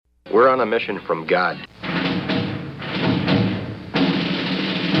We're on a mission from God.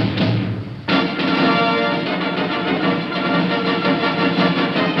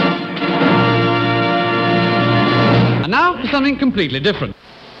 And now for something completely different.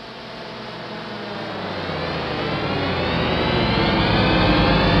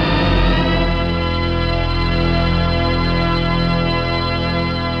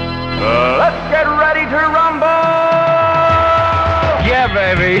 Let's get ready to rumble! Yeah,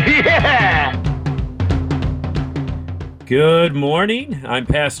 baby, yeah! Good morning. I'm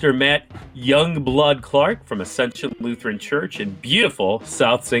Pastor Matt Youngblood Clark from Ascension Lutheran Church in beautiful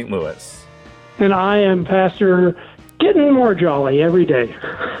South St. Louis. And I am Pastor getting more jolly every day.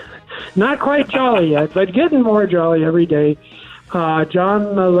 Not quite jolly yet, but getting more jolly every day.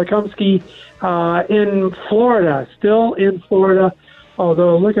 John Lekumsky in Florida, still in Florida,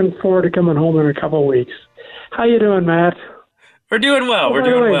 although looking forward to coming home in a couple of weeks. How you doing, Matt? We're doing well. We're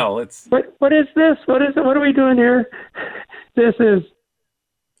doing well. It's what is this? What is it? What are we doing here? This is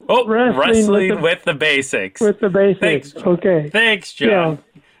wrestling with the basics. With the basics. Thanks, okay. Thanks, John.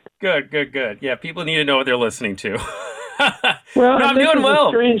 Yeah. Good. Yeah, people need to know what they're listening to. Well, no, I'm doing well.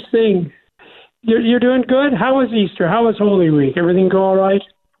 A strange thing. You're doing good. How was Easter? How was Holy Week? Everything go all right?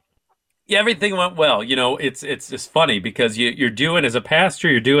 Yeah, everything went well. You know, it's just funny because you're doing, as a pastor,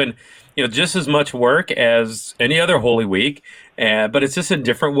 you're doing, just as much work as any other Holy Week, but it's just in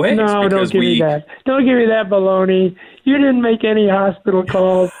different ways. No, don't give me that. Don't give me that baloney. You didn't make any hospital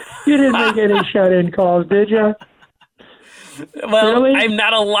calls. You didn't make any shut-in calls, did you? Well, really? I'm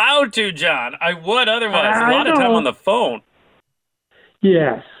not allowed to, John. I would otherwise. A lot of time on the phone.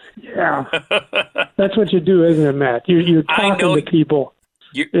 Yes. Yeah. That's what you do, isn't it, Matt? You're talking to people.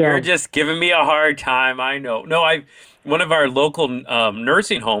 You're just giving me a hard time. I know. No, one of our local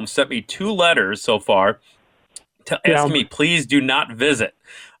nursing homes sent me 2 letters so far asking me, please do not visit.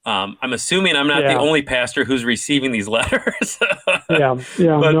 I'm assuming I'm not the only pastor who's receiving these letters.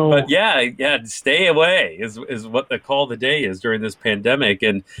 But stay away is what the call of the day is during this pandemic.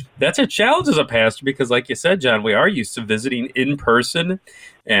 And that's a challenge as a pastor because, like you said, John, we are used to visiting in person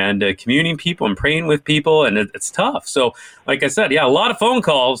and communing people and praying with people, and it's tough. So, like I said, a lot of phone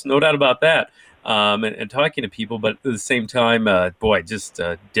calls, no doubt about that, and talking to people, but at the same time,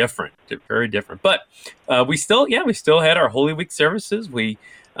 different, very different. But we still had our Holy Week services. We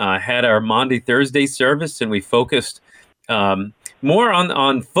had our Maundy Thursday service, and we focused more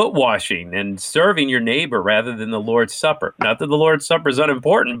on foot washing and serving your neighbor rather than the Lord's Supper. Not that the Lord's Supper is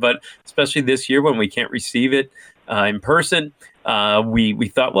unimportant, but especially this year when we can't receive it in person,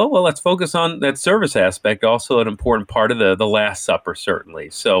 we thought, well, let's focus on that service aspect, also an important part of the Last Supper, certainly.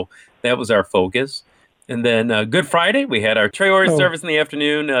 So that was our focus. And then Good Friday, we had our Traore service in the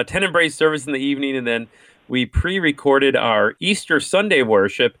afternoon, Tenebrae service in the evening, and then we pre-recorded our Easter Sunday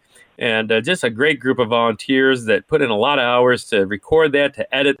worship, and just a great group of volunteers that put in a lot of hours to record that,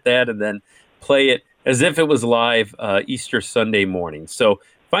 to edit that, and then play it as if it was live Easter Sunday morning. So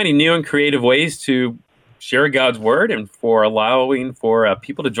finding new and creative ways to share God's word and for allowing for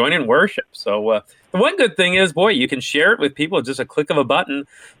people to join in worship. So the one good thing is, you can share it with people at just a click of a button.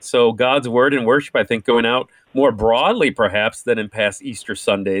 So God's word and worship, I think, going out more broadly, perhaps, than in past Easter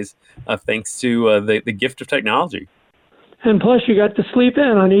Sundays, thanks to the gift of technology. And plus, you got to sleep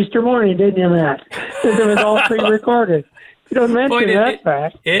in on Easter morning, didn't you, Matt? Because it was all pre-recorded. You don't mention that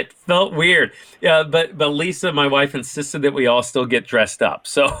fact. It felt weird. Yeah, but Lisa, my wife, insisted that we all still get dressed up.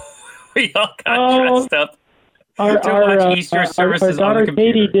 So we all got dressed up to watch Easter services our on the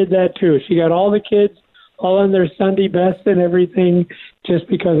computer. Katie did that, too. She got all the kids all in their Sunday best and everything just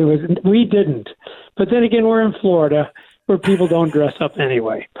because we didn't. But then again, we're in Florida where people don't dress up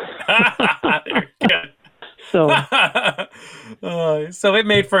anyway. So it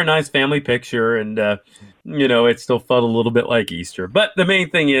made for a nice family picture, and it still felt a little bit like Easter. But the main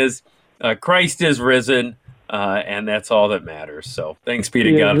thing is Christ is risen, and that's all that matters. So thanks be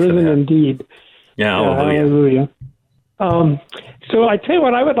to God for that. Risen indeed. Yeah, hallelujah. So I tell you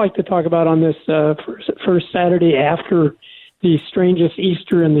what I would like to talk about on this first Saturday after the strangest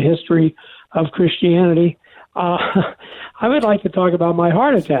Easter in the history of Christianity. I would like to talk about my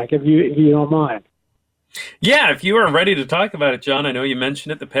heart attack, if you don't mind. Yeah, if you are ready to talk about it, John, I know you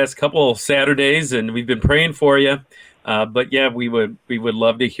mentioned it the past couple of Saturdays, and we've been praying for you. But yeah, we would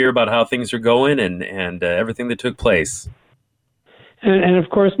love to hear about how things are going and everything that took place. And of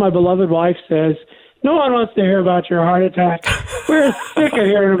course, my beloved wife says, no one wants to hear about your heart attack. We're sick of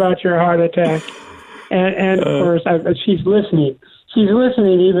hearing about your heart attack. And of course, she's listening. She's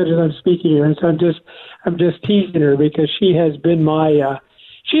listening even as I'm speaking here, and so I'm just teasing her because she has been my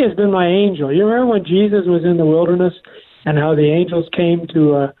angel. You remember when Jesus was in the wilderness and how the angels came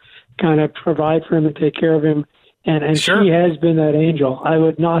to kind of provide for him and take care of him. And Sure. she has been that angel. I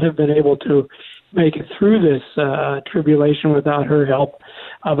would not have been able to make it through this tribulation without her help.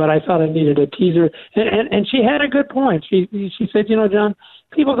 But I thought I needed a teaser. And she had a good point. She said, John,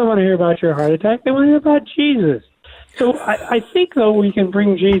 people don't want to hear about your heart attack. They want to hear about Jesus. So I think, though, we can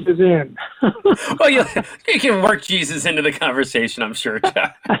bring Jesus in. Well, you can work Jesus into the conversation, I'm sure,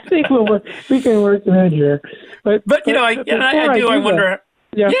 John. I think we can work him in here. But I wonder.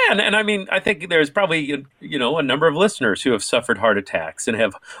 Yeah. And I mean, I think there's probably, a number of listeners who have suffered heart attacks and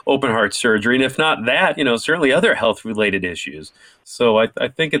have open heart surgery. And if not that, certainly other health-related issues. So I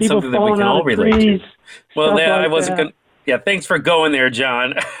think it's People something that we can falling out all of relate trees, to. Well, stuff I like wasn't that. going to. Yeah, thanks for going there,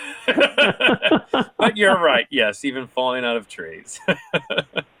 John. But you're right. Yes, even falling out of trees.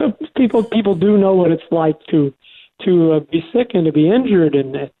 People do know what it's like to be sick and to be injured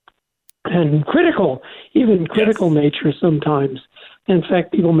and critical, even critical nature sometimes. In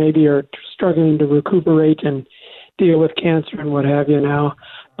fact, people maybe are struggling to recuperate and deal with cancer and what have you now.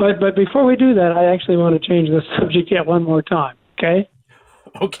 But before we do that, I actually want to change the subject yet one more time, okay?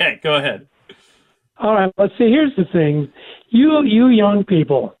 Okay, go ahead. All right, let's see. Here's the thing. You young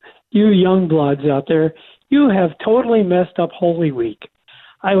people, you young bloods out there, you have totally messed up Holy Week.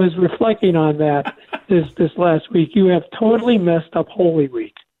 I was reflecting on that this last week. You have totally messed up Holy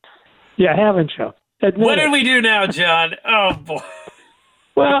Week. Yeah, haven't you? Admit What it. did we do now, John? Oh, boy.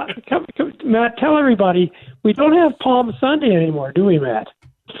 Well, come, Matt, tell everybody, we don't have Palm Sunday anymore, do we, Matt?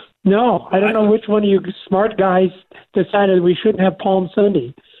 No, I don't know which one of you smart guys decided we shouldn't have Palm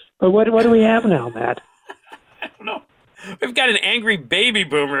Sunday. But what do we have now, Matt? I don't know. We've got an angry baby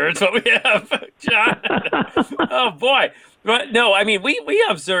boomer. That's what we have, John. Oh, boy. But no, I mean, we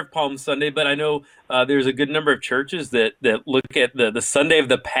observe Palm Sunday, but I know there's a good number of churches that look at the Sunday of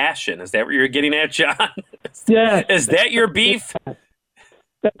the Passion. Is that what you're getting at, John? Yeah. Is that your beef?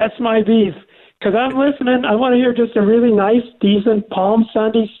 That's my beef. Because I'm listening. I want to hear just a really nice, decent Palm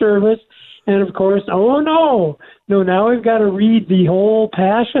Sunday service. And, of course, no, now we've got to read the whole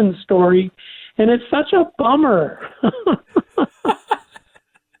Passion story. And it's such a bummer.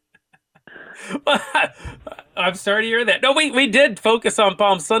 I'm sorry to hear that. No, we did focus on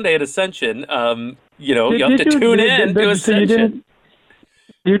Palm Sunday at Ascension. You have to tune in to Ascension.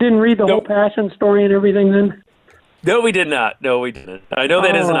 You didn't read the whole Passion story and everything then? No, we did not. No, we didn't. I know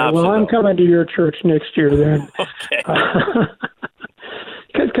that is an option. Well, I'm coming to your church next year then. Okay.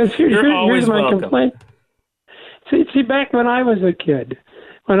 Because here's my complaint. See, back when I was a kid,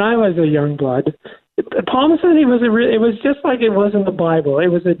 when I was a young blood, Palm Sunday it was just like it was in the Bible. It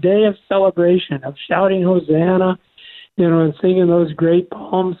was a day of celebration, of shouting Hosanna, and singing those great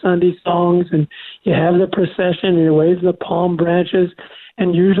Palm Sunday songs. And you have the procession, and you wave the palm branches.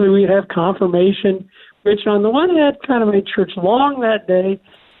 And usually we'd have confirmation, which on the one hand kind of made church long that day.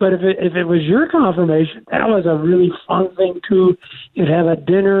 But if it was your confirmation, that was a really fun thing too. You'd have a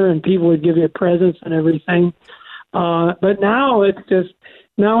dinner and people would give you presents and everything. But now it's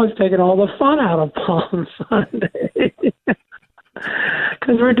taken all the fun out of Palm Sunday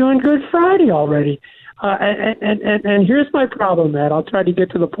because we're doing Good Friday already. And here's my problem, Matt. I'll try to get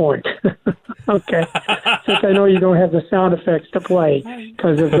to the point. Okay, since I know you don't have the sound effects to play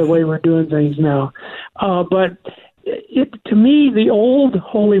because of the way we're doing things now. But to me, the old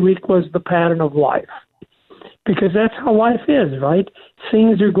Holy Week was the pattern of life because that's how life is, right?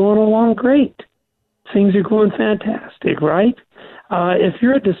 Things are going along great. Things are going fantastic, right? If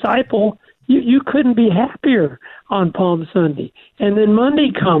you're a disciple, you couldn't be happier on Palm Sunday. And then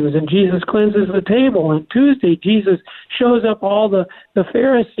Monday comes and Jesus cleanses the table. And Tuesday, Jesus shows up all the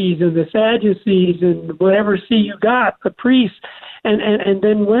Pharisees and the Sadducees and whatever you got, the priests. And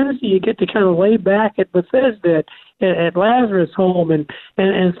then Wednesday, you get to kind of lay back at Bethesda at Lazarus' home.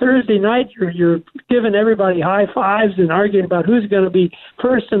 And Thursday night, you're giving everybody high fives and arguing about who's going to be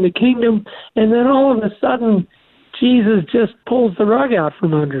first in the kingdom. And then all of a sudden, Jesus just pulls the rug out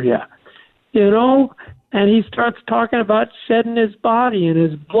from under you, and he starts talking about shedding his body and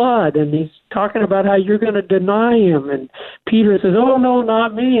his blood, and he's talking about how you're going to deny him. And Peter says, oh, no,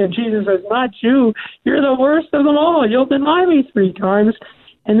 not me. And Jesus says, not you. You're the worst of them all. You'll deny me 3 times.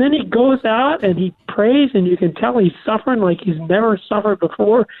 And then he goes out and he prays, and you can tell he's suffering like he's never suffered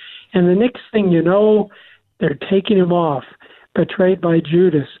before. And the next thing you know, they're taking him off, betrayed by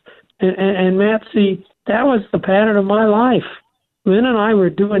Judas. And Matt, see, that was the pattern of my life. Lynn and I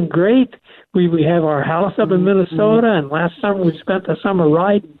were doing great. We have our house up in Minnesota, and last summer we spent the summer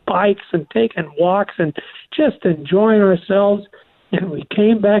riding bikes and taking walks and just enjoying ourselves. And we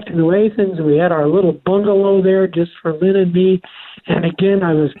came back to New Athens, and we had our little bungalow there just for Lynn and me. And again,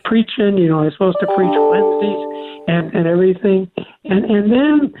 I was preaching. I was supposed to preach Wednesdays and everything. And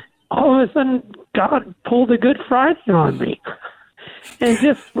then all of a sudden God pulled a Good Friday on me and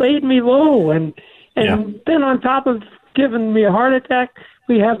just laid me low. And then on top of giving me a heart attack,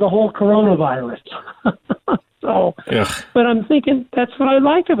 we have the whole coronavirus. So, but I'm thinking that's what I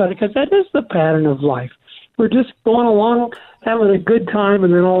like about it, because that is the pattern of life. We're just going along, having a good time,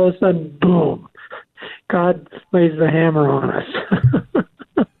 and then all of a sudden, boom, God lays the hammer on us.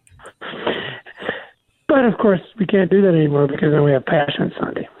 But, of course, we can't do that anymore because then we have Passion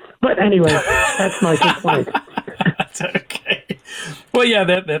Sunday. But anyway, that's my complaint. That's okay. Well, yeah,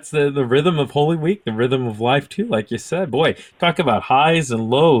 that's the rhythm of Holy Week, the rhythm of life, too, like you said. Boy, talk about highs and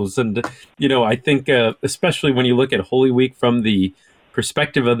lows. And, I think especially when you look at Holy Week from the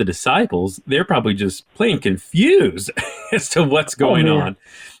perspective of the disciples, they're probably just plain confused as to what's going on.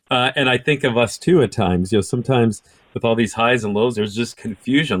 And I think of us, too, at times. Sometimes with all these highs and lows, there's just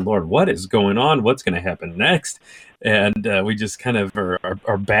confusion. Lord, what is going on? What's going to happen next? And we just kind of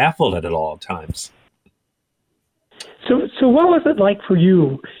are baffled at it all times. So what was it like for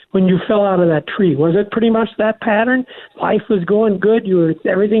you when you fell out of that tree? Was it pretty much that pattern? Life was going good.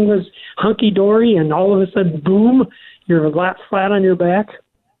 Everything was hunky-dory, and all of a sudden, boom, you're flat on your back?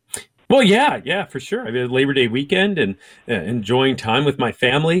 Well, yeah, for sure. I mean, Labor Day weekend and enjoying time with my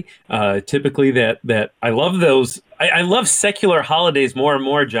family. Typically, that I love those. I love secular holidays more and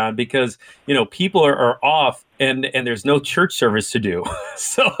more, John, because people are off and there's no church service to do.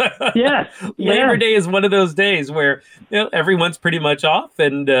 So Labor Day is one of those days where everyone's pretty much off,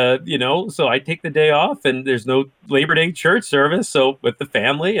 and so I take the day off, and there's no Labor Day church service. So with the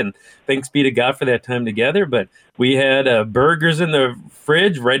family, and thanks be to God for that time together. But we had burgers in the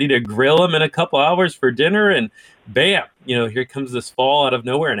fridge, ready to grill them in a couple hours for dinner, and bam, here comes this fall out of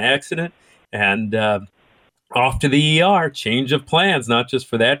nowhere, an accident, and off to the ER, change of plans, not just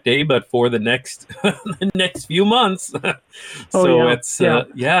for that day, but for the next few months. It's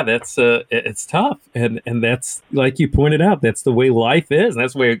tough, and that's, like you pointed out, that's the way life is, and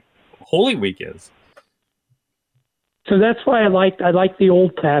that's the way Holy Week is. So that's why I like the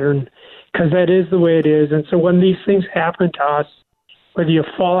old pattern, because that is the way it is. And so when these things happen to us, whether you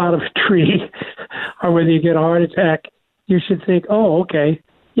fall out of a tree or whether you get a heart attack, you should think, oh, okay,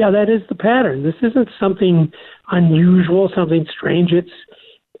 yeah, that is the pattern. This isn't something unusual, something strange. It's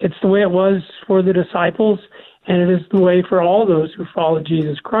the way it was for the disciples, and it is the way for all those who follow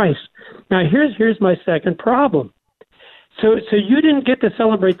Jesus Christ. Now, here's my second problem. So you didn't get to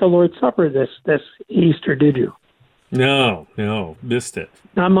celebrate the Lord's Supper this Easter, did you? No, missed it.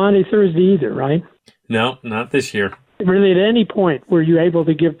 Not Monday, Thursday either, right? No, not this year. Really, at any point, were you able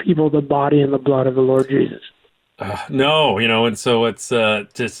to give people the body and the blood of the Lord Jesus? No, and so it's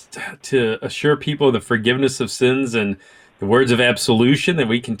just to assure people of the forgiveness of sins and the words of absolution that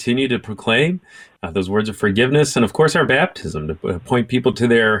we continue to proclaim, those words of forgiveness, and of course our baptism, to point people to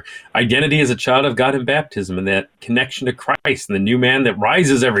their identity as a child of God in baptism and that connection to Christ and the new man that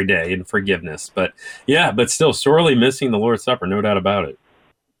rises every day in forgiveness. But still sorely missing the Lord's Supper, no doubt about it.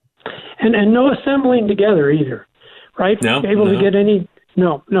 And no assembling together either, right? No, to get any?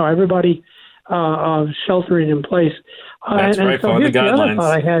 No, everybody sheltering in place. That's right, so following the guidelines. The other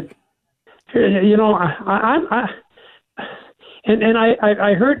thought I had,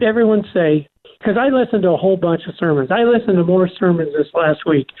 I heard everyone say, because I listened to a whole bunch of sermons. I listened to more sermons this last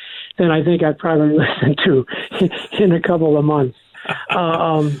week than I think I've probably listened to in a couple of months.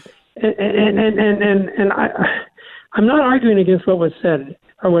 I'm not arguing against what was said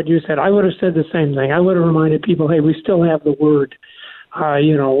or what you said. I would have said the same thing. I would have reminded people, hey, we still have the Word.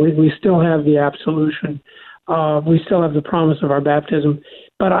 We still have the absolution. We still have the promise of our baptism.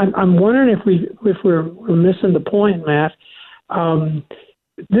 But I'm wondering if we're missing the point, Matt.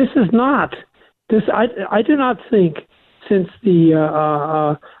 This is not this. I do not think since the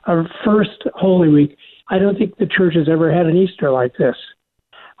our first Holy Week, I don't think the church has ever had an Easter like this.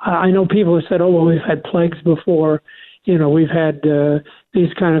 I know people have said, "Oh, well, we've had plagues before. We've had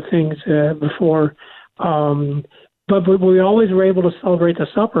these kind of things before." But we always were able to celebrate the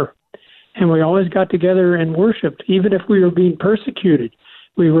supper, and we always got together and worshipped, even if we were being persecuted.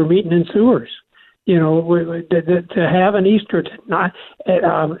 We were meeting in sewers, to have an Easter,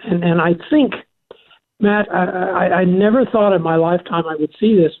 and I think, Matt, I never thought in my lifetime I would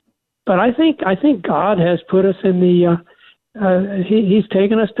see this, but I think God has put us in the, He's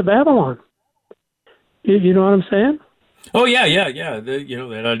taken us to Babylon. You know what I'm saying? Oh, yeah.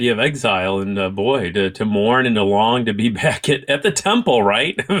 That idea of exile and, to mourn and to long to be back at the temple,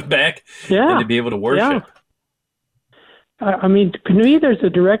 right? Back and to be able to worship. Yeah. To me, there's a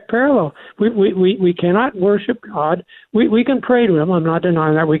direct parallel. We cannot worship God. We can pray to Him. I'm not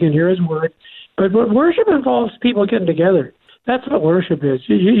denying that. We can hear His word. But worship involves people getting together. That's what worship is.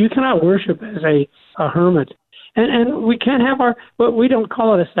 You cannot worship as a hermit. And we can't have but we don't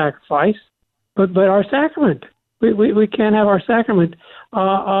call it a sacrifice, but our sacrament. We can't have our sacrament.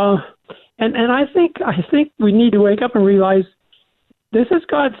 And I think we need to wake up and realize this is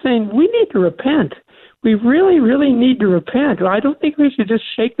God saying we need to repent. We really, really need to repent. I don't think we should just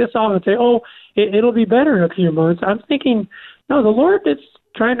shake this off and say, it'll be better in a few months. I'm thinking, no, the Lord is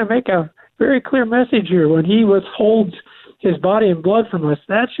trying to make a very clear message here. When he withholds his body and blood from us,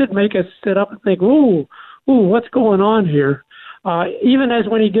 that should make us sit up and think, ooh, what's going on here? Even as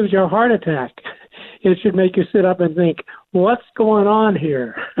when he gives you a heart attack, it should make you sit up and think, what's going on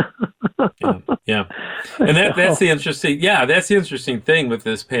here? Yeah. And that's the interesting thing with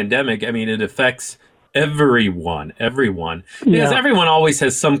this pandemic. I mean, it affects everyone, because everyone always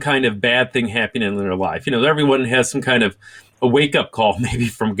has some kind of bad thing happening in their life. Everyone has some kind of a wake-up call, maybe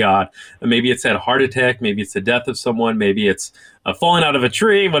from God. Maybe it's that heart attack, maybe it's the death of someone, maybe it's falling out of a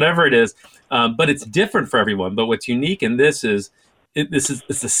tree, whatever it is. But it's different for everyone. But what's unique in this is it's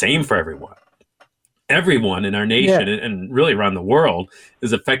the same for everyone. Everyone in our nation and really around the world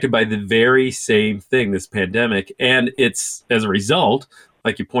is affected by the very same thing, this pandemic. And it's, as a result,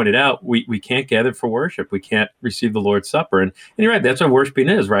 like you pointed out, we can't gather for worship. We can't receive the Lord's Supper. And you're right, that's what worshiping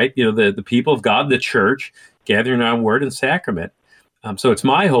is, right? The people of God, the church, gathering around word and sacrament. So it's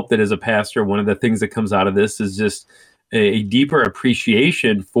my hope that as a pastor, one of the things that comes out of this is just a deeper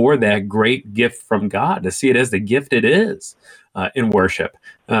appreciation for that great gift from God, to see it as the gift it is in worship,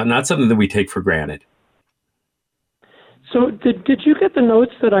 not something that we take for granted. So did you get the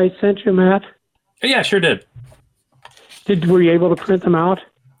notes that I sent you, Matt? Yeah, sure did. Were you able to print them out?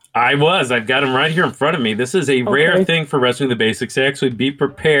 I was. I've got them right here in front of me. This is a rare thing for Wrestling the Basics to actually be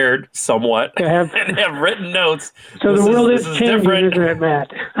prepared somewhat and have written notes. So the world is changing, different. Isn't it,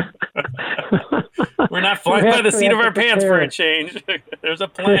 Matt? We're not flying by the seat of our pants for a change. There's a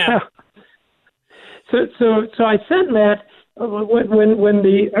plan. Yeah. So I sent Matt, when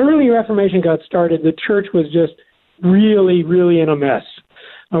the early Reformation got started, the church was just really, really in a mess.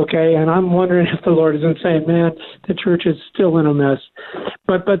 Okay, and I'm wondering if the Lord isn't saying, man, the church is still in a mess.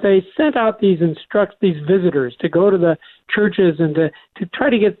 But they sent out these visitors to go to the churches and to try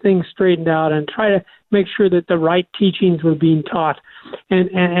to get things straightened out and try to make sure that the right teachings were being taught.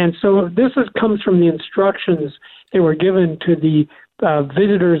 And so this comes from the instructions they were given to the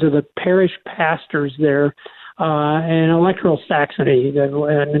visitors of the parish pastors there in Electoral Saxony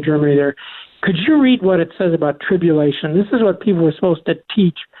in Germany there. Could you read what it says about tribulation? This is what people were supposed to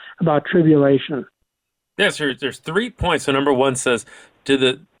teach about tribulation. Yes, there's 3 points. So number 1 says,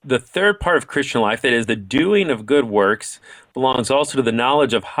 to the third part of Christian life, that is the doing of good works, belongs also to the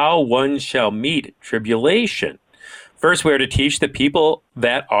knowledge of how one shall meet tribulation. First, we are to teach the people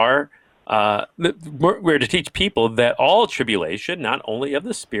that we're to teach people that all tribulation, not only of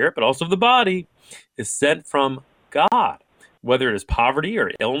the spirit, but also of the body, is sent from God. Whether it is poverty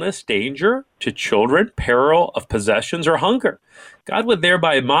or illness, danger to children, peril of possessions or hunger. God would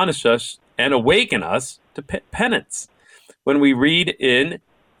thereby admonish us and awaken us to penance. When we read in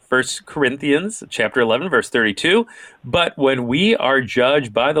 1 Corinthians chapter 11, verse 32, but when we are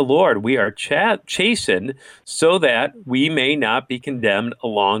judged by the Lord, we are chastened so that we may not be condemned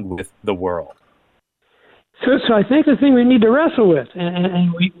along with the world. So I think the thing we need to wrestle with,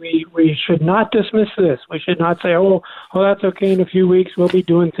 and we should not dismiss this. We should not say, oh, that's okay. In a few weeks, we'll be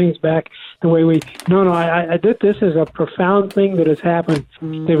doing things back the way we. No. This is a profound thing that has happened.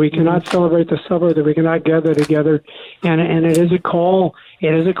 That we cannot celebrate the supper. That we cannot gather together, and it is a call.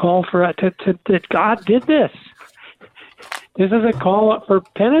 It is a call for that God did this. This is a call for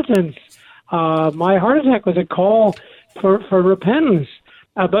penitence. My heart attack was a call for repentance.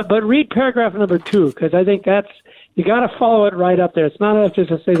 But read paragraph number 2, because I think you got to follow it right up there. It's not enough just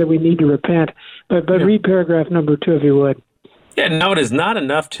to say that we need to repent, but read paragraph number 2 if you would. Yeah, no, it is not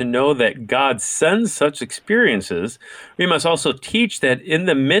enough to know that God sends such experiences. We must also teach that in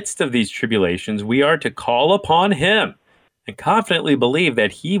the midst of these tribulations, we are to call upon Him and confidently believe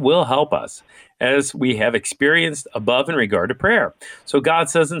that He will help us, as we have experienced above in regard to prayer. So God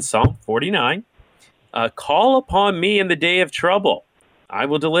says in Psalm 49, call upon me in the day of trouble. I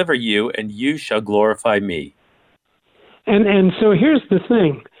will deliver you, and you shall glorify me. And so here's the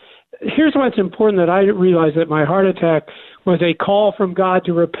thing. Here's what's important that I realized that my heart attack was a call from God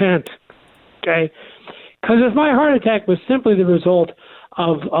to repent. Okay? Because if my heart attack was simply the result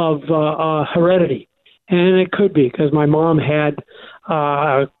of heredity, and it could be because my mom had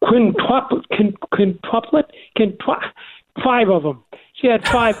quintuplet, 5 of them. She had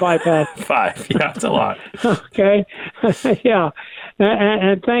 5 bypasses. 5, yeah, that's a lot. Okay, yeah.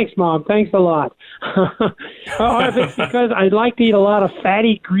 And thanks, Mom. Thanks a lot. Or if it's because I like to eat a lot of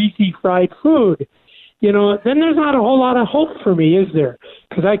fatty, greasy, fried food, then there's not a whole lot of hope for me, is there?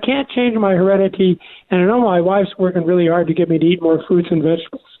 Because I can't change my heredity, and I know my wife's working really hard to get me to eat more fruits and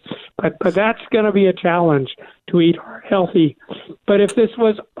vegetables. But that's going to be a challenge to eat healthy. But if this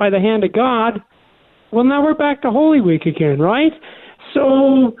was by the hand of God, well, now we're back to Holy Week again, right?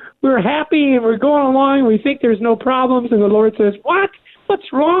 So we're happy and we're going along. We think there's no problems, and the Lord says, "What?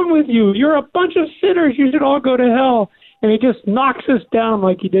 What's wrong with you? You're a bunch of sinners. You should all go to hell." And He just knocks us down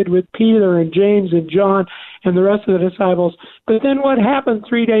like He did with Peter and James and John and the rest of the disciples. But then what happened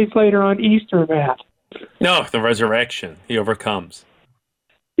 3 days later on Easter, Matt? No, the resurrection. He overcomes.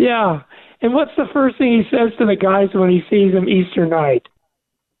 Yeah. And what's the first thing He says to the guys when He sees them Easter night?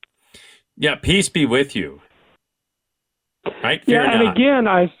 Yeah, peace be with you. Right? Fear and not. again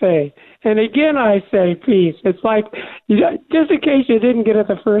I say peace. It's like, just in case you didn't get it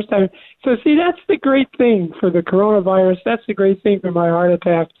the first time. So see, that's the great thing for the coronavirus. That's the great thing for my heart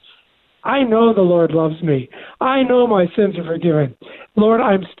attack. I know the Lord loves me. I know my sins are forgiven. Lord,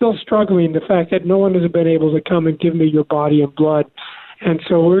 I'm still struggling the fact that no one has been able to come and give me your body and blood. And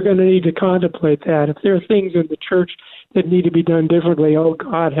so we're going to need to contemplate that. If there are things in the church that need to be done differently, oh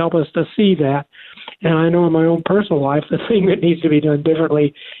God, help us to see that. And I know in my own personal life, the thing that needs to be done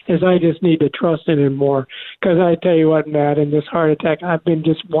differently is I just need to trust in Him more. Because I tell you what, Matt, in this heart attack, I've been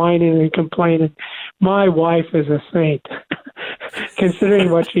just whining and complaining. My wife is a saint,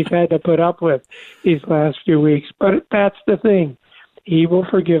 considering what she's had to put up with these last few weeks. But that's the thing. He will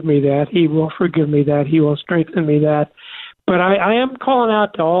forgive me that. He will forgive me that. He will strengthen me that. But I am calling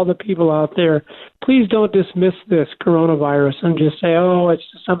out to all the people out there, please don't dismiss this coronavirus and just say, oh, it's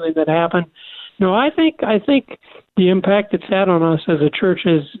just something that happened. No, I think the impact it's had on us as a church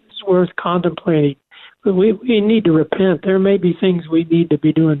is worth contemplating. We need to repent. There may be things we need to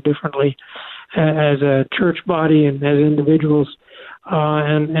be doing differently as a church body and as individuals.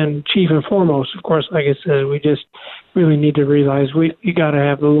 And chief and foremost, of course, like I said, we just really need to realize we got to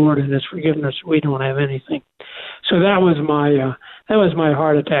have the Lord and His forgiveness. We don't have anything. So that was my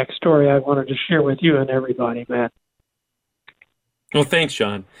heart attack story I wanted to share with you and everybody, Matt. Well, thanks,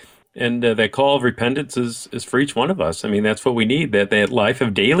 John. And that call of repentance is for each one of us. I mean, that's what we need, that life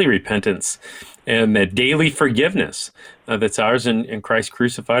of daily repentance and that daily forgiveness that's ours in Christ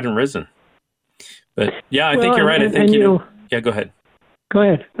crucified and risen. But yeah, I think you're right. I think, yeah, go ahead. Go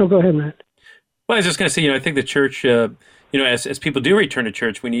ahead. No, go ahead, Matt. Well, I was just going to say, I think the church, as people do return to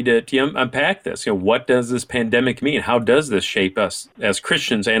church, we need to unpack this. What does this pandemic mean? How does this shape us as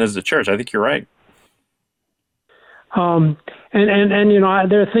Christians and as the church? I think you're right. And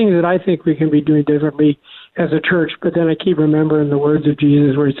there are things that I think we can be doing differently as a church, but then I keep remembering the words of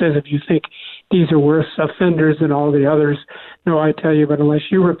Jesus where He says, if you think these are worse offenders than all the others, no, I tell you, but unless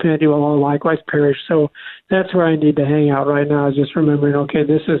you repent, you will all likewise perish. So that's where I need to hang out right now, is just remembering, okay,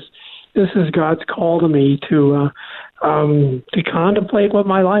 this is God's call to me to contemplate what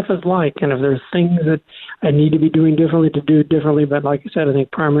my life is like, and if there's things that I need to be doing differently, to do differently. But like I said, I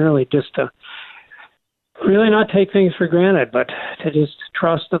think primarily just to really not take things for granted, but to just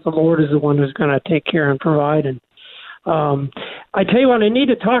trust that the Lord is the one who's going to take care and provide. And I tell you what, I need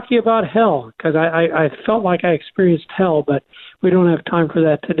to talk to you about hell, because I felt like I experienced hell, but we don't have time for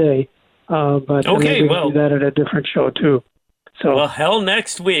that today. But okay, we'll do that at a different show too. So, well, hell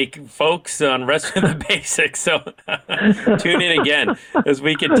next week, folks, on Wrestling the Basics. So tune in again as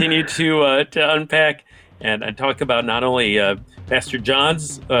we continue to unpack and talk about not only Pastor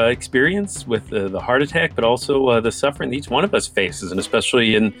John's experience with the heart attack, but also the suffering each one of us faces, and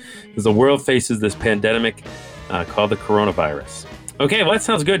especially as the world faces this pandemic called the coronavirus. Okay, well, that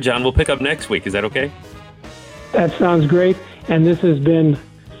sounds good, John. We'll pick up next week. Is that okay? That sounds great. And this has been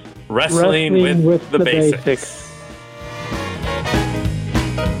Wrestling with the Basics.